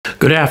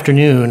Good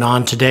afternoon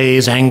on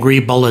today's Angry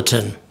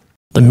Bulletin.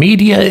 The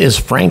media is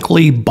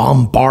frankly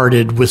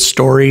bombarded with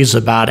stories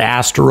about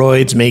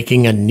asteroids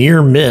making a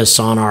near miss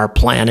on our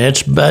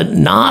planet, but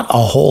not a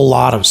whole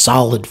lot of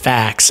solid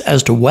facts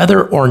as to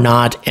whether or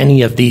not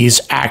any of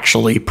these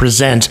actually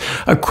present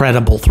a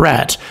credible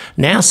threat.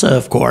 NASA,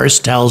 of course,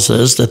 tells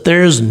us that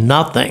there's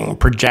nothing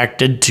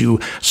projected to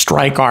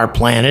strike our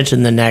planet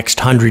in the next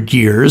 100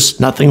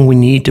 years, nothing we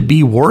need to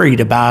be worried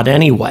about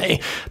anyway.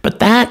 But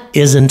that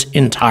isn't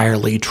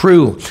entirely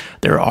true.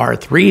 There are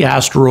 3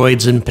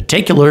 asteroids in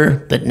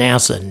particular that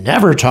NASA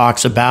never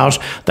talks about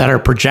that are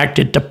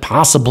projected to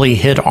possibly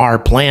hit our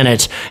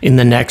planet in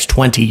the next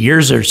 20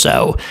 years or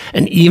so.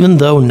 And even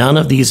though none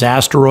of these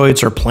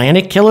asteroids are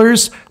planet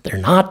killers, they're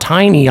not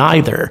tiny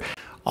either.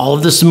 All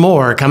of this and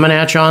more coming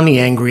at you on the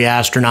Angry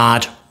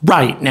Astronaut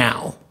right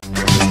now.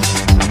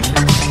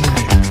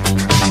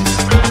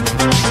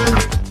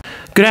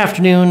 Good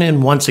afternoon,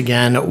 and once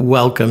again,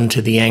 welcome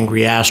to the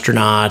Angry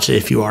Astronaut.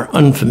 If you are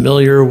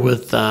unfamiliar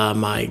with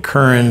my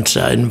current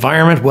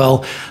environment,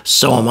 well,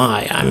 so am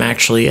I. I'm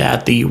actually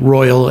at the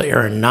Royal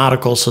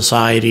Aeronautical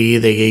Society.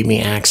 They gave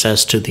me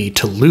access to the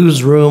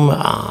Toulouse room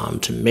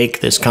to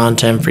make this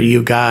content for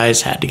you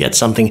guys. Had to get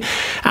something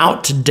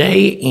out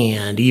today,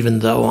 and even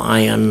though I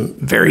am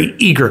very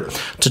eager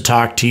to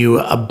talk to you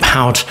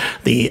about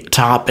the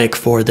topic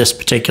for this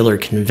particular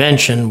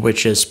convention,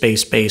 which is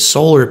space-based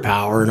solar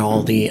power and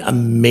all the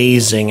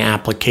amazing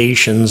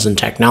applications and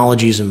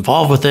technologies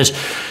involved with it.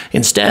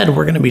 Instead,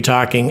 we're going to be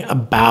talking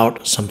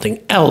about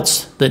something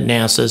else that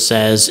NASA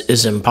says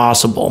is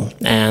impossible,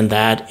 and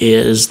that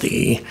is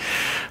the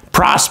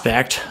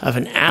prospect of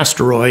an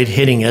asteroid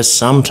hitting us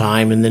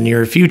sometime in the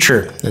near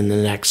future, in the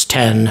next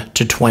 10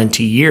 to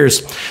 20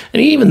 years.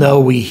 And even though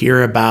we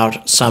hear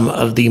about some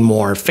of the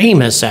more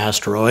famous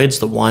asteroids,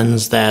 the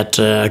ones that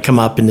come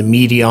up in the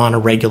media on a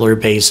regular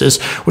basis,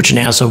 which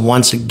NASA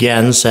once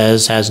again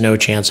says has no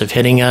chance of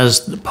hitting us,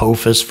 the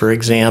Apophis, for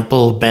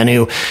example,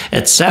 Bennu,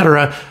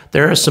 etc.,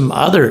 there are some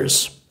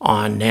others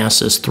on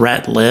NASA's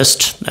threat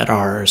list that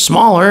are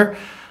smaller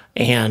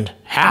and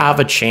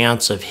have a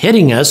chance of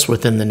hitting us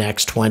within the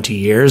next 20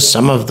 years,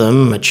 some of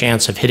them a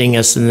chance of hitting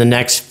us in the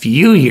next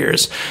few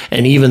years.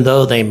 And even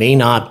though they may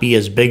not be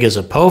as big as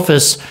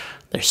Apophis,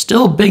 they're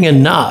still big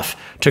enough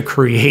to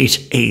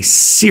create a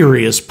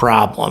serious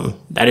problem.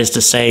 That is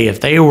to say, if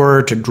they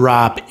were to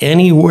drop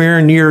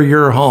anywhere near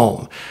your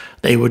home,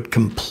 they would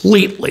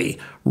completely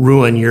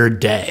ruin your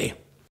day.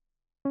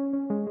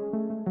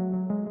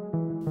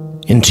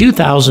 In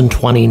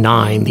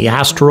 2029, the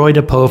asteroid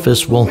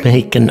Apophis will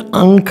make an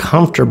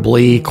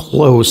uncomfortably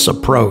close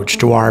approach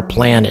to our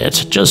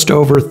planet, just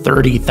over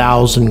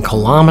 30,000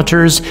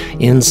 kilometers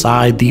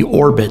inside the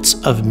orbits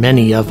of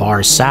many of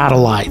our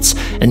satellites,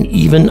 and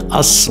even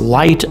a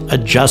slight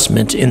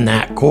adjustment in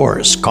that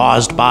course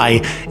caused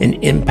by an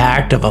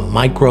impact of a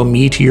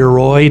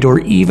micrometeoroid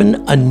or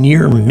even a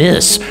near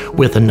miss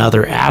with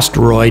another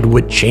asteroid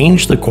would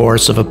change the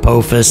course of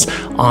Apophis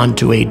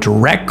onto a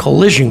direct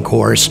collision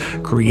course,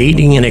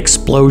 creating an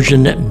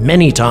explosion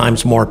many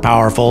times more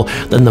powerful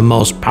than the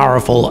most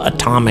powerful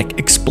atomic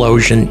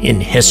explosion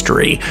in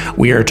history.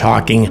 We are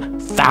talking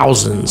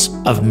thousands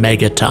of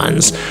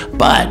megatons.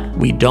 But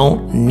we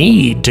don't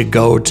need to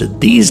go to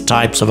these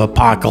types of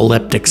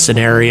apocalyptic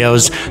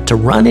scenarios to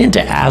run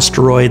into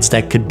asteroids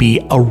that could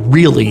be a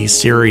really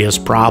serious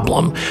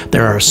problem.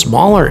 There are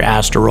smaller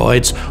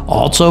asteroids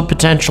also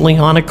potentially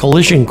on a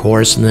collision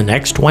course in the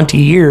next 20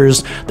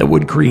 years that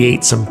would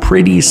create some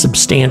pretty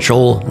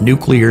substantial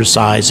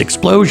nuclear-sized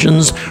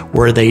explosions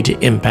were they to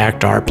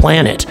impact our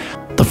planet.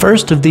 The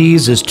first of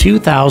these is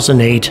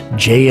 2008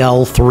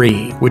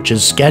 JL3, which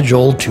is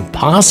scheduled to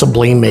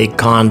possibly make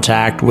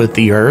contact with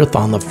the Earth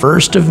on the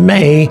 1st of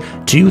May,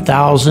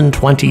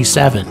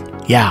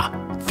 2027. Yeah,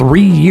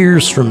 3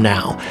 years from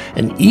now.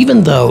 And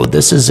even though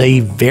this is a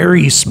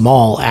very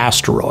small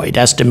asteroid,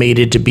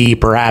 estimated to be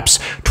perhaps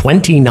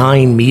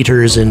 29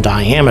 meters in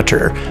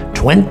diameter,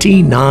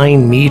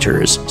 29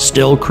 meters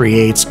still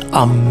creates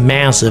a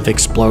massive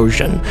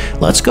explosion.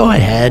 Let's go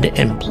ahead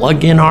and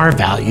plug in our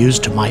values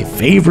to my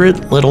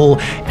favorite little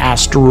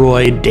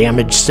asteroid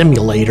damage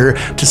simulator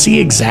to see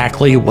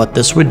exactly what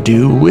this would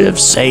do if,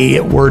 say,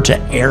 it were to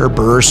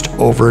airburst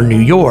over New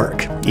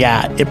York.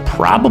 Yeah, it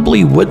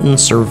probably wouldn't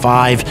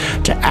survive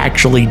to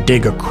actually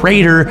dig a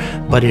crater,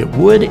 but it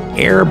would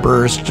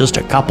airburst just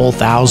a couple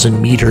thousand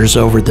meters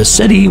over the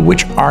city,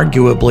 which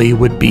arguably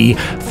would be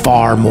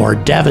far more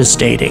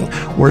devastating.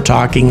 We're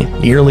talking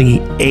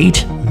nearly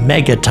 8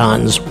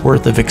 megatons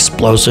worth of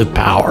explosive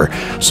power.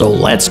 So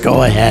let's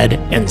go ahead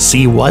and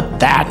see what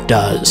that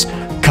does.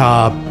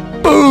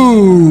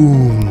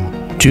 Kaboom!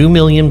 2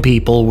 million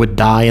people would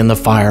die in the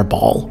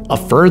fireball. A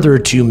further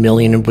 2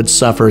 million would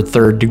suffer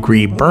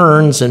third-degree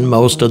burns, and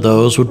most of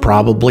those would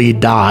probably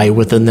die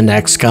within the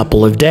next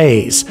couple of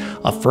days.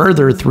 A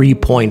further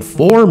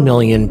 3.4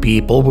 million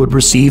people would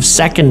receive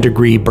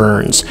second-degree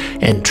burns,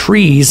 and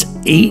trees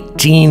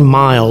 18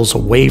 miles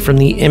away from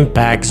the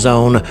impact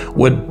zone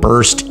would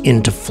burst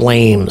into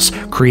flames,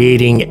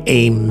 creating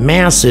a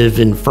massive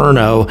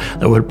inferno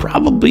that would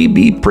probably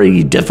be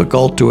pretty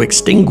difficult to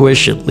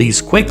extinguish, at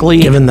least quickly,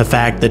 given the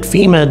fact that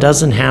FEMA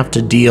doesn't have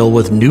to deal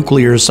with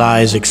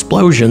nuclear-sized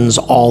explosions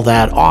all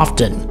that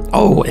often.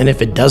 Oh, and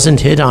if it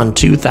doesn't hit on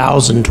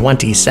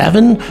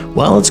 2027,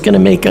 well, it's going to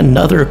make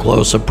another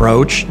close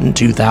approach in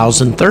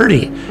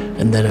 2030,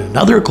 and then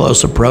another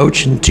close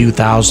approach in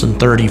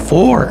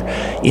 2034.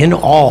 In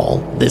all,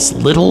 this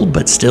little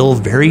but still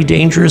very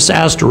dangerous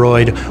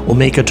asteroid will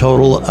make a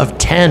total of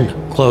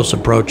 10 close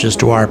approaches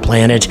to our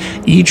planet,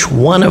 each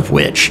one of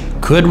which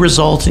could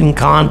result in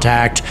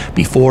contact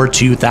before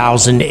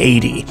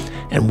 2080.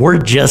 And we're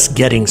just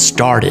getting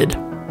started.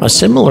 A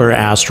similar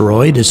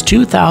asteroid is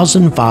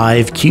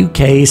 2005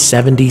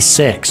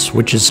 QK76,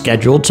 which is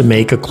scheduled to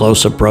make a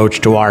close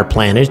approach to our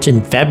planet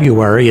in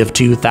February of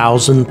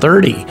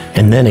 2030,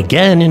 and then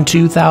again in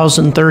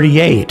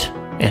 2038,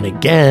 and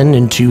again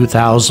in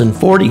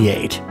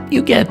 2048.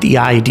 You get the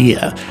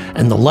idea,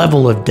 and the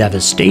level of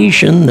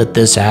devastation that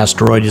this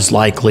asteroid is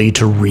likely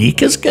to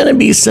wreak is going to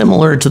be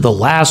similar to the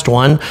last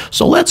one,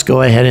 so let's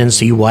go ahead and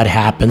see what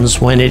happens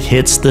when it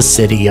hits the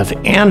city of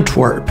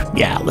Antwerp.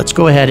 Yeah, let's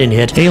go ahead and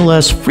hit a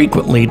less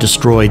frequently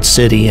destroyed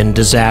city in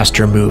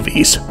disaster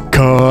movies.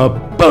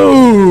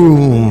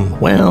 Kaboom!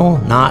 Well,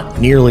 not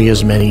nearly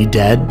as many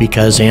dead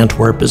because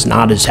Antwerp is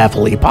not as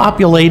heavily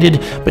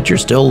populated, but you're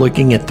still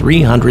looking at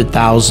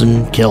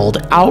 300,000 killed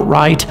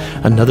outright,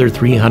 another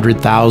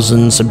 300,000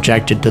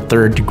 subjected to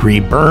third-degree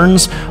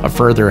burns, a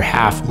further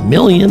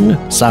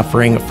 500,000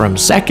 suffering from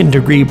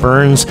second-degree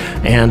burns,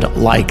 and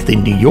like the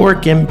New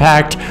York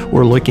impact,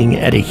 we're looking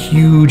at a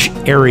huge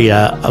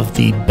area of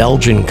the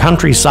Belgian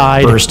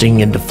countryside bursting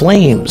into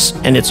flames.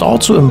 And it's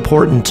also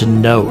important to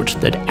note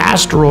that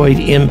asteroid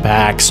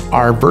impacts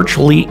are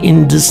virtually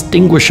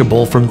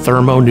indistinguishable from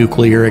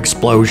thermonuclear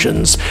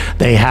explosions.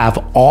 They have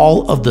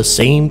all of the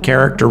same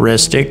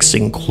characteristics,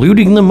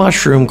 including the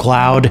mushroom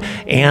cloud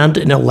and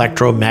an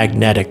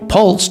electromagnetic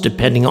pulse,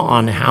 depending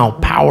on how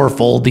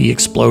powerful the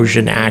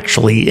explosion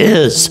actually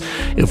is.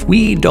 If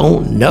we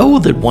don't know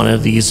that one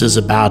of these is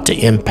about to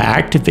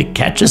impact, if it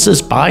catches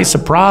us by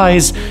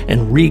surprise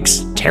and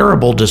wreaks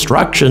terrible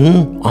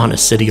destruction on a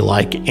city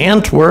like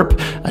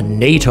Antwerp, a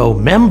NATO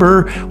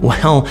member,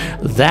 well,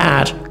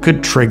 that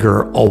could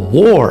trigger a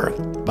war.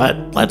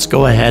 But let's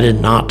go ahead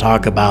and not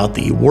talk about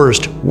the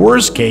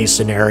worst case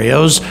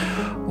scenarios.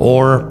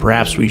 Or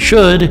perhaps we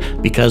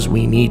should, because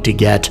we need to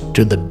get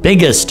to the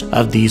biggest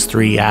of these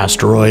three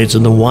asteroids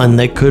and the one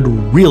that could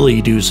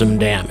really do some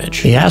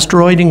damage. The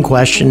asteroid in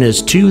question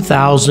is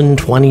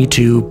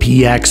 2022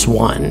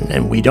 PX1,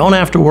 and we don't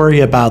have to worry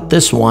about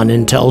this one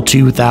until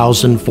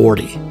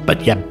 2040.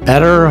 But you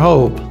better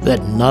hope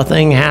that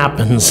nothing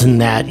happens in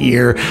that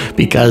year,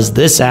 because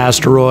this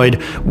asteroid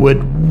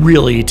would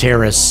really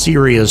tear a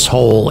serious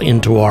hole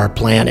into our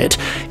planet.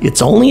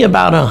 It's only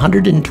about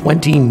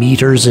 120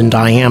 meters in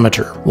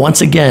diameter.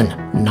 Once again,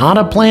 not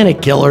a planet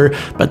killer,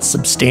 but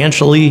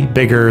substantially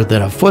bigger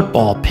than a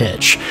football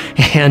pitch.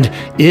 And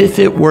if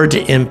it were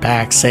to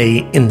impact, say,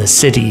 in the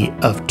city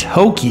of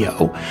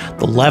Tokyo,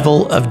 the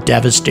level of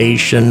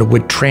devastation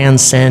would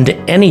transcend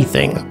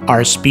anything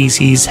our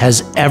species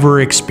has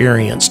ever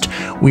experienced.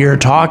 We are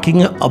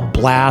talking a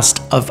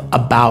blast of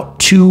about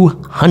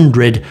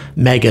 200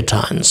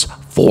 megatons,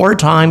 4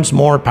 times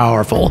more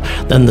powerful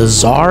than the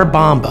Tsar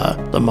Bomba,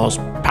 the most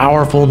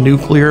powerful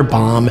nuclear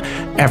bomb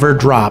ever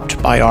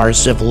dropped by our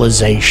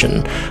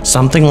civilization.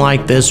 Something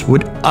like this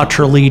would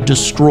utterly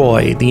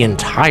destroy the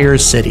entire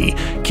city,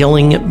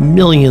 killing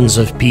millions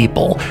of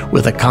people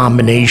with a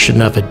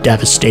combination of a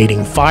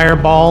devastating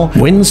fireball,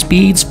 wind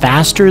speeds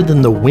faster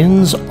than the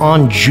winds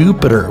on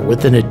Jupiter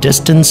within a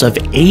distance of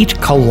 8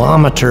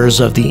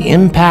 kilometers of the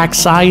impact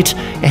site,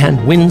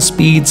 and wind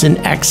speeds in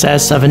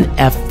excess of an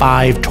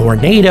F5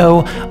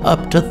 tornado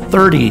up to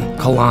 30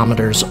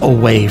 kilometers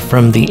away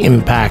from the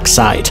impact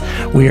site.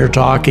 We are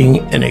talking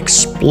an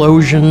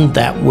explosion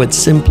that would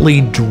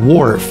simply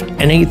dwarf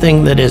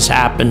anything that has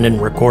happened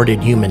in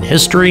recorded human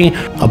history,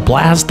 a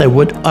blast that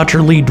would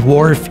utterly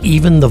dwarf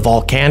even the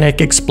volcanic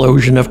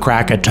explosion of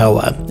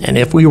Krakatoa. And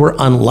if we were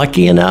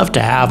unlucky enough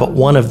to have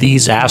one of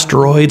these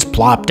asteroids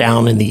plop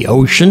down in the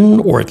ocean,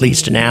 or at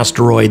least an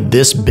asteroid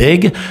this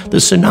big, the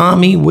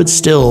tsunami would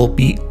still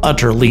be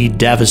utterly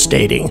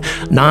devastating.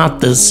 Not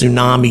the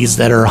tsunamis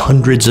that are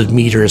hundreds of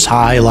meters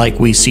high like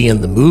we see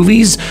in the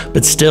movies,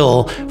 but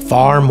still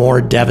far more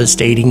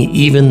devastating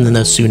even than the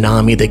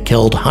tsunami that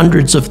killed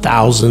hundreds of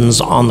thousands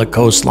on the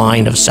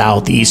coastline of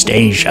Southeast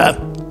Asia.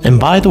 And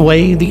by the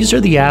way, these are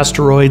the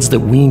asteroids that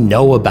we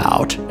know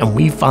about, and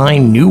we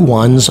find new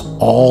ones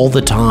all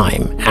the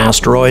time.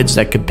 Asteroids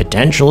that could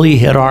potentially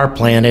hit our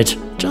planet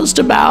just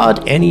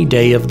about any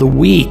day of the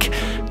week.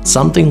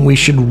 Something we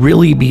should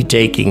really be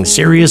taking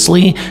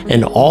seriously,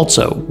 and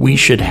also we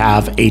should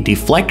have a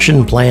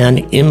deflection plan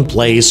in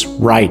place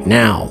right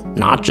now.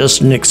 Not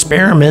just an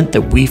experiment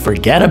that we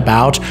forget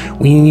about,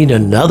 we need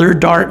another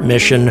DART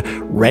mission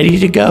ready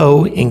to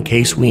go in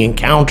case we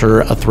encounter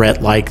a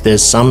threat like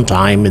this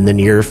sometime in the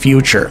near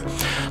future.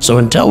 So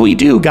until we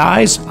do,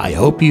 guys, I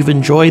hope you've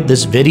enjoyed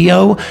this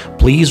video.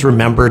 Please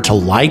remember to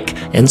like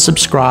and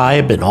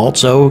subscribe, and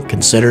also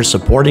consider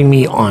supporting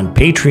me on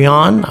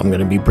Patreon. I'm going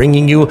to be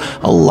bringing you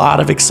a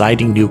lot of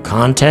exciting new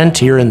content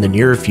here in the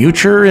near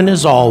future, and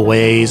as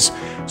always,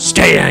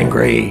 stay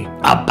angry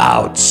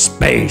about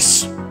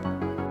space.